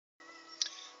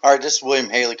All right, this is William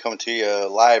Haley coming to you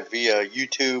live via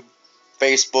YouTube,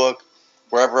 Facebook,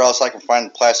 wherever else I can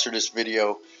find to plaster this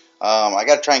video. I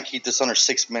got to try and keep this under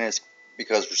 6 minutes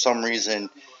because for some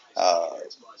reason uh,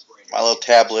 my little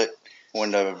tablet, when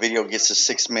the video gets to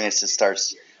 6 minutes, it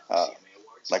starts uh,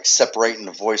 like separating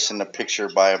the voice and the picture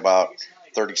by about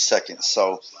 30 seconds.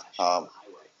 So um,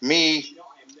 me,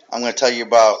 I'm going to tell you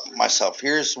about myself.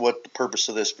 Here's what the purpose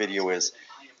of this video is.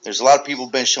 There's a lot of people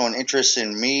been showing interest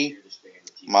in me,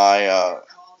 my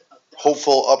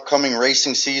hopeful upcoming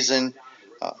racing season.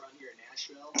 Uh,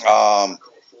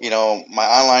 my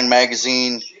online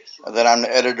magazine that I'm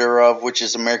the editor of, which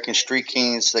is American Street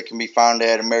Kings, that can be found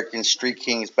at American Street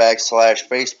Kings /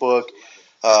 Facebook,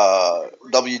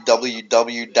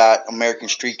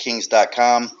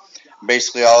 www.americanstreetkings.com.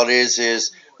 Basically, all it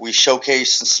is we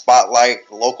showcase and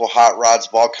spotlight local hot rods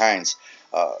of all kinds.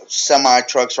 Semi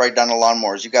trucks right down to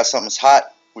lawnmowers. You got something that's hot,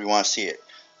 we want to see it.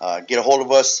 Get a hold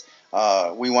of us.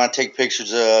 We want to take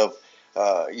pictures of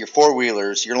your four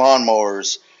wheelers, your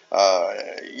lawnmowers,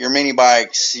 your mini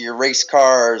bikes, your race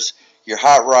cars, your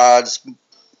hot rods,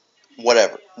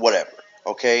 whatever.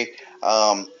 Okay.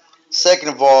 Second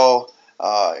of all,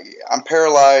 I'm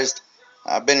paralyzed.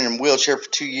 I've been in a wheelchair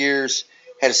for 2 years.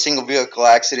 Had a single vehicle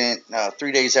accident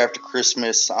 3 days after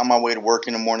Christmas on my way to work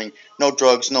in the morning. No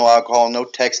drugs, no alcohol, no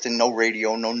texting, no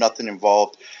radio, no nothing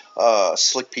involved.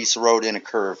 Slick piece of road in a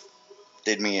curve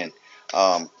did me in.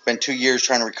 Been 2 years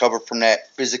trying to recover from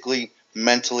that physically,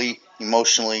 mentally,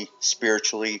 emotionally,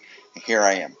 spiritually, and here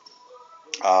I am.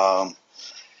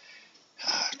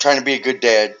 Trying to be a good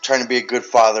dad, trying to be a good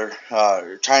father,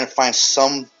 trying to find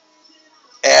some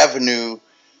avenue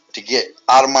to get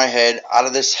out of my head, out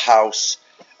of this house,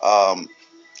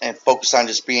 and focus on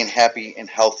just being happy and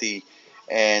healthy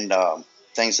and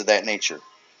things of that nature.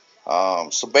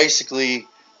 So basically,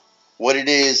 what it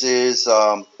is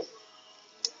a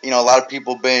lot of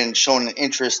people have been showing an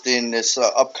interest in this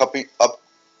up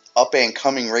and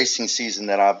coming racing season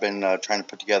that I've been trying to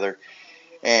put together.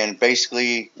 And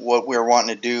basically, what we're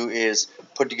wanting to do is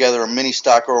put together a mini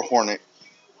stock or a Hornet,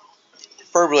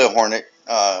 preferably a Hornet.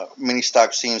 Mini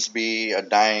stock seems to be a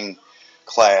dying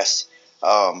class.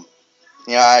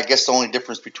 I guess the only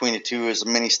difference between the two is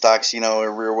the mini stocks, a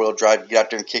rear wheel drive. You get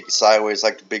out there and kick it sideways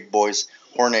like the big boys.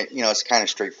 Hornet, it's kind of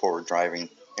straightforward driving,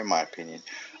 in my opinion.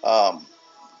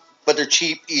 But they're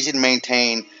cheap, easy to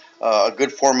maintain, a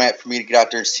good format for me to get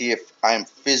out there and see if I'm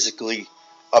physically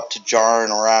up to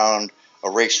jarring around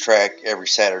a racetrack every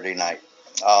Saturday night.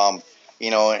 And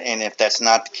if that's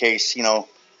not the case, not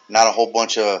a whole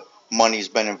bunch of money's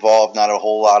been involved, not a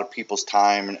whole lot of people's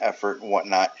time and effort and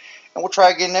whatnot. And we'll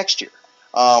try again next year.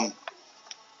 Um,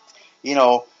 you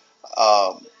know,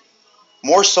 um,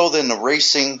 More so than the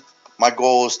racing, my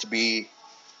goal is to be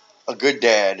a good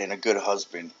dad and a good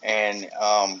husband. And,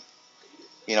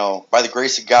 by the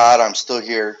grace of God, I'm still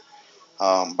here.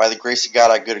 By the grace of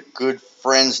God, I got a good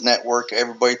friends network.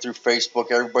 Everybody through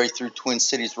Facebook, everybody through Twin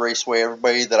Cities Raceway,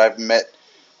 everybody that I've met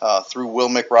through Will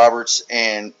McRoberts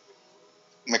and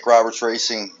McRoberts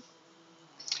Racing.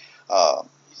 Uh,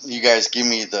 you guys give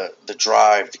me the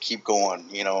drive to keep going,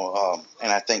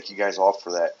 and I thank you guys all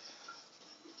for that.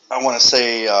 I want to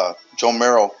say Joe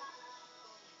Merrill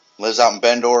lives out in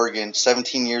Bend, Oregon,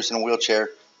 17 years in a wheelchair,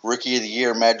 Rookie of the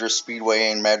Year, Madras Speedway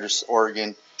in Madras,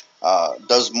 Oregon.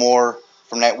 Does more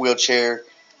from that wheelchair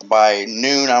by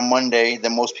noon on Monday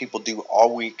than most people do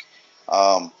all week.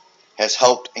 Has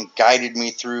helped and guided me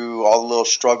through all the little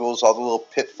struggles, all the little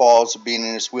pitfalls of being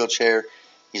in this wheelchair.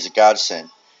 He's a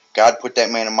godsend. God put that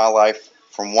man in my life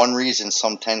for one reason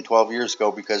some 10, 12 years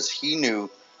ago, because he knew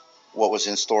what was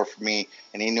in store for me,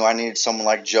 and he knew I needed someone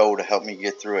like Joe to help me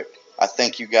get through it. I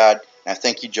thank you, God, and I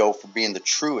thank you, Joe, for being the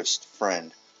truest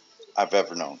friend I've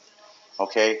ever known.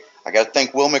 Okay? I got to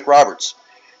thank Will McRoberts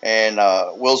and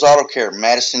Will's Auto Care,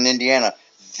 Madison, Indiana,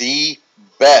 the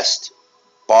best,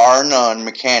 bar none,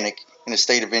 mechanic in the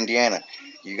state of Indiana.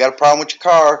 You got a problem with your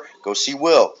car, go see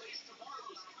Will.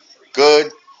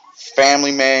 Good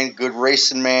family man, good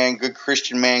racing man, good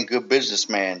Christian man, good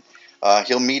businessman.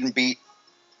 He'll meet and beat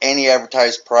any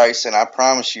advertised price, and I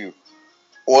promise you,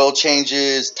 oil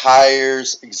changes,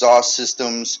 tires, exhaust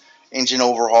systems, engine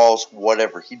overhauls,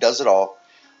 whatever. He does it all.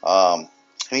 And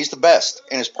he's the best,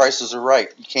 and his prices are right.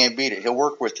 You can't beat it. He'll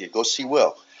work with you. Go see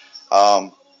Will.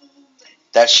 Um,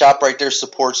 that shop right there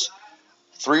supports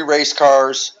 3 race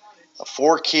cars,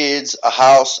 4 kids, a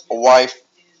house, a wife.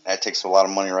 That takes a lot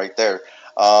of money right there.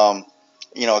 A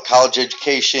college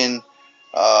education.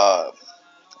 Uh,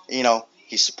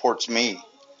 he supports me.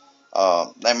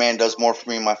 That man does more for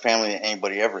me and my family than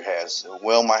anybody ever has.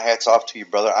 Will, my hat's off to you,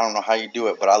 brother. I don't know how you do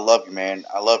it, but I love you, man.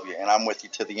 I love you, and I'm with you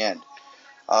to the end.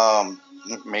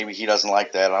 Maybe he doesn't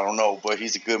like that. I don't know, but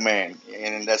he's a good man,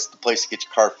 and that's the place to get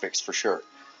your car fixed for sure.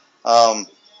 Um,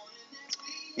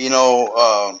 you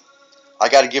know, I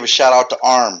got to give a shout out to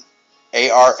ARM,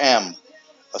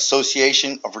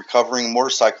 Association of Recovering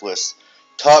Motorcyclists.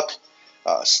 Tuck,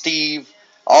 Steve,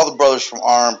 all the brothers from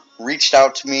ARM reached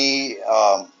out to me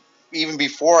even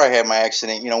before I had my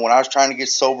accident. When I was trying to get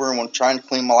sober and when trying to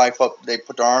clean my life up, they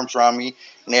put their arms around me,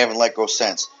 and they haven't let go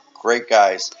since. Great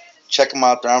guys. Check them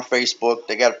out. They're on Facebook.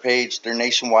 They got a page. They're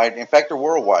nationwide. In fact, they're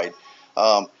worldwide.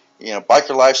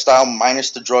 Biker lifestyle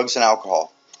minus the drugs and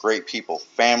alcohol. Great people.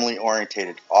 Family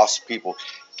orientated. Awesome people.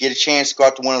 Get a chance to go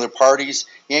out to one of their parties.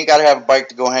 You ain't got to have a bike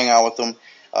to go hang out with them.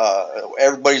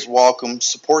 Everybody's welcome.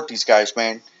 Support these guys,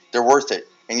 man. They're worth it,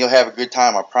 and you'll have a good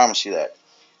time. I promise you that.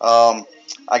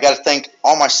 I got to thank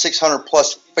all my 600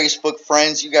 plus Facebook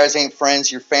friends. You guys ain't friends,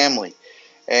 you're family.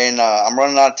 And I'm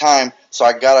running out of time, so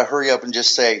I got to hurry up and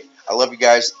just say I love you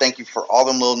guys. Thank you for all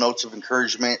them little notes of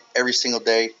encouragement every single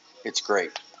day. It's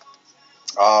great.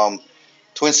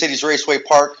 Twin Cities Raceway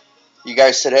Park. You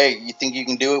guys said, hey, you think you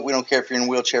can do it? We don't care if you're in a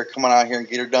wheelchair. Come on out here and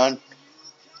get her done.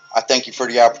 I thank you for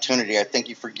the opportunity. I thank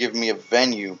you for giving me a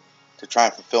venue to try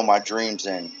and fulfill my dreams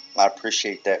in. I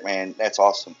appreciate that, man. That's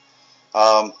awesome.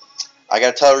 I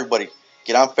got to tell everybody,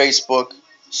 get on Facebook,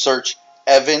 search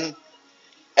Evans,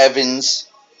 Evans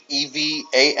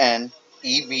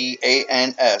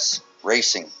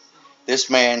Racing. This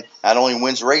man not only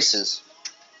wins races,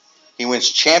 he wins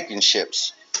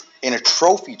championships in a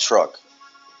trophy truck.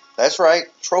 That's right,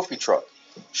 trophy truck.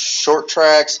 Short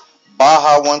tracks,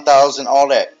 Baja 1000, all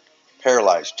that.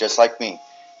 Paralyzed, just like me.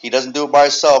 He doesn't do it by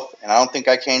himself, and I don't think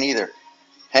I can either.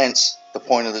 Hence, the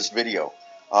point of this video.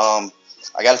 I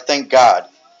got to thank God.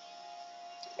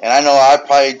 And I know I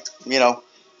probably,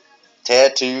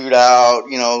 tattooed out,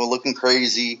 looking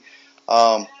crazy.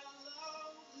 I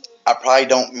probably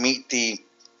don't meet the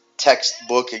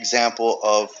textbook example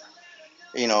of,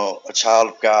 a child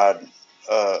of God.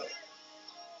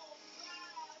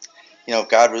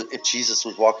 If Jesus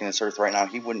was walking this earth right now,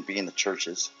 he wouldn't be in the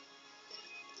churches.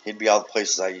 He'd be all the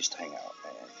places I used to hang out,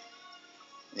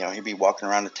 man. He'd be walking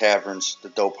around the taverns, the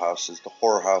dope houses, the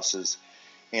horror houses,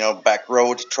 back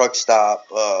row at the truck stop.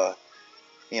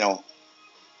 He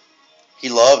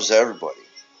loves everybody,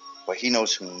 but he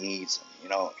knows who needs him,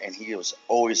 and he was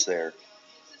always there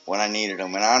when I needed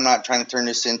him. And I'm not trying to turn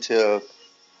this into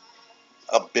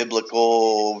a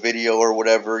biblical video or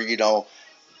whatever,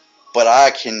 but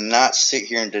I cannot sit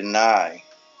here and deny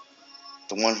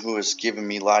the one who has given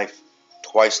me life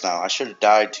twice now. I should have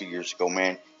died 2 years ago,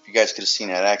 man. If you guys could have seen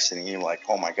that accident, you're like,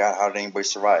 oh my God, how did anybody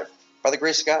survive? By the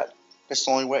grace of God. That's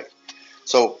the only way.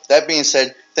 So, that being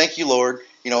said, thank you, Lord.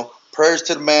 Prayers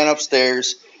to the man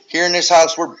upstairs. Here in this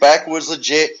house, we're backwoods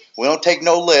legit. We don't take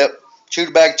no lip. Chew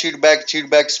the back, chew the back, chew the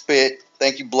back, spit.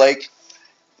 Thank you, Blake.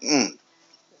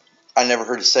 I never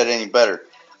heard it said any better.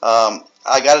 I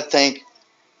got to thank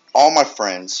all my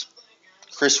friends.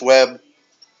 Chris Webb,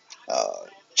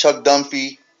 Chuck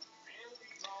Dunphy,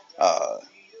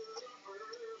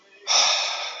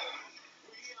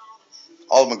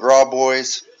 all the McGraw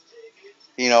boys,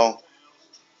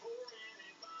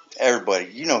 everybody.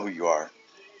 You know who you are.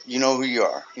 You know who you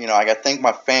are. I got to thank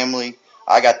my family.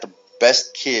 I got the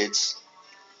best kids,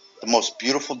 the most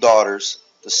beautiful daughters,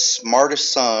 the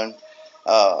smartest son.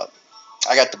 I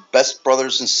got the best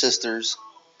brothers and sisters,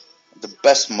 the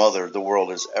best mother the world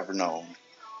has ever known.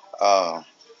 And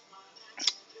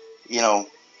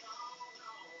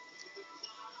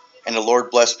the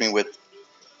Lord blessed me with,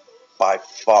 by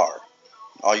far,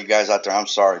 all you guys out there, I'm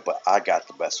sorry, but I got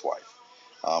the best wife.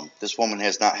 This woman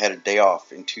has not had a day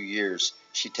off in 2 years.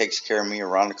 She takes care of me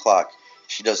around the clock.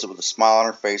 She does it with a smile on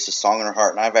her face, a song in her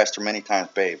heart, and I've asked her many times,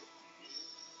 babe,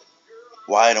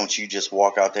 why don't you just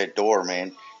walk out that door,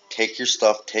 man? Take your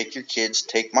stuff, take your kids,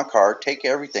 take my car, take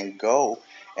everything, go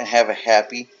and have a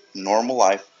happy, normal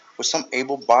life with some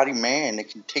able-bodied man that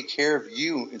can take care of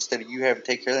you instead of you having to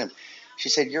take care of them. She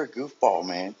said, you're a goofball,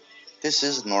 man. This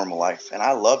is a normal life, and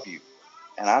I love you,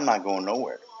 and I'm not going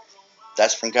nowhere.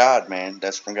 That's from God, man.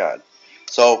 That's from God.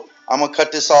 So I'm going to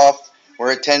cut this off.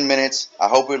 We're at 10 minutes. I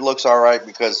hope it looks all right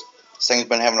because this thing's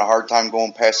been having a hard time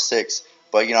going past 6.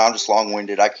 But, I'm just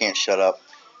long-winded. I can't shut up.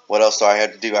 What else do I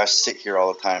have to do? I sit here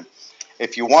all the time.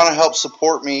 If you want to help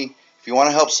support me, if you want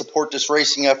to help support this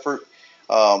racing effort,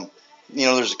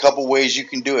 there's a couple ways you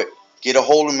can do it. Get a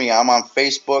hold of me. I'm on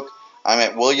Facebook. I'm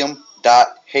at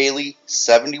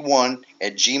william.haley71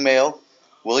 at Gmail.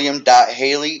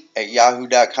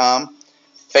 william.haley@yahoo.com.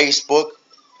 Facebook,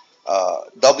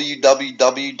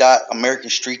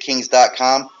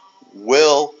 www.americanstreetkings.com.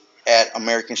 Will at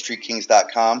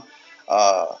americanstreetkings.com.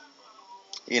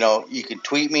 You can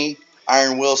tweet me,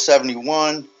 Iron Will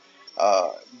 71.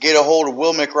 Get a hold of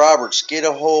Will McRoberts. Get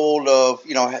a hold of,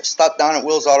 stop down at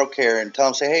Will's Auto Care and tell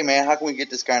him, say, hey, man, how can we get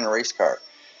this guy in a race car?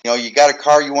 You got a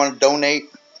car you want to donate?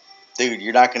 Dude,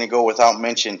 you're not going to go without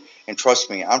mention. And trust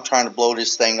me, I'm trying to blow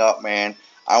this thing up, man.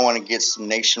 I want to get some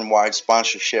nationwide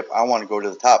sponsorship. I want to go to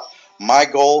the top. My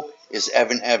goal is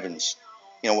Evan Evans.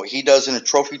 What he does in a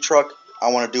trophy truck,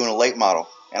 I want to do in a late model.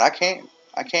 And I can.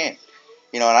 I can.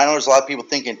 And I know there's a lot of people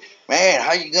thinking, man,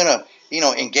 how you gonna,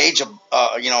 engage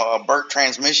a Burt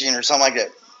transmission or something like that?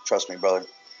 Trust me, brother.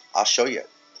 I'll show you.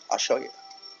 I'll show you.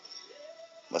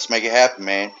 Let's make it happen,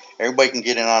 man. Everybody can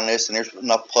get in on this, and there's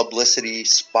enough publicity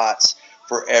spots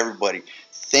for everybody.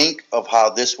 Think of how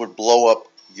this would blow up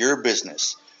your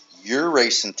business, your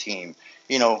racing team.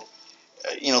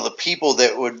 The people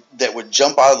that would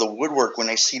jump out of the woodwork when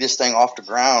they see this thing off the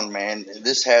ground, man.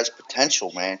 This has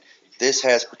potential, man. This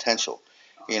has potential.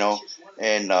 You know,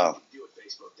 and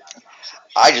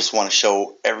I just want to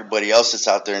show everybody else that's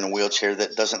out there in a wheelchair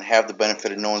that doesn't have the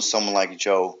benefit of knowing someone like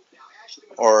Joe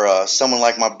or someone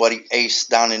like my buddy Ace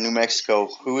down in New Mexico,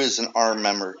 who is an ARM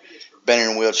member, been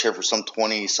in a wheelchair for some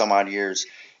 20 some odd years.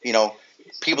 You know,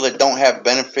 people that don't have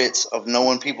benefits of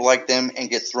knowing people like them and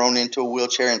get thrown into a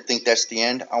wheelchair and think that's the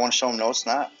end. I want to show them, no, it's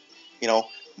not.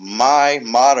 My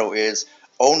motto is,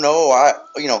 oh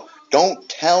no, don't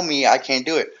tell me I can't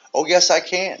do it. Oh yes, I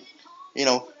can.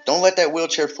 Don't let that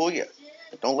wheelchair fool you.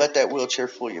 Don't let that wheelchair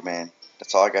fool you, man.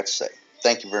 That's all I got to say.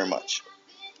 Thank you very much.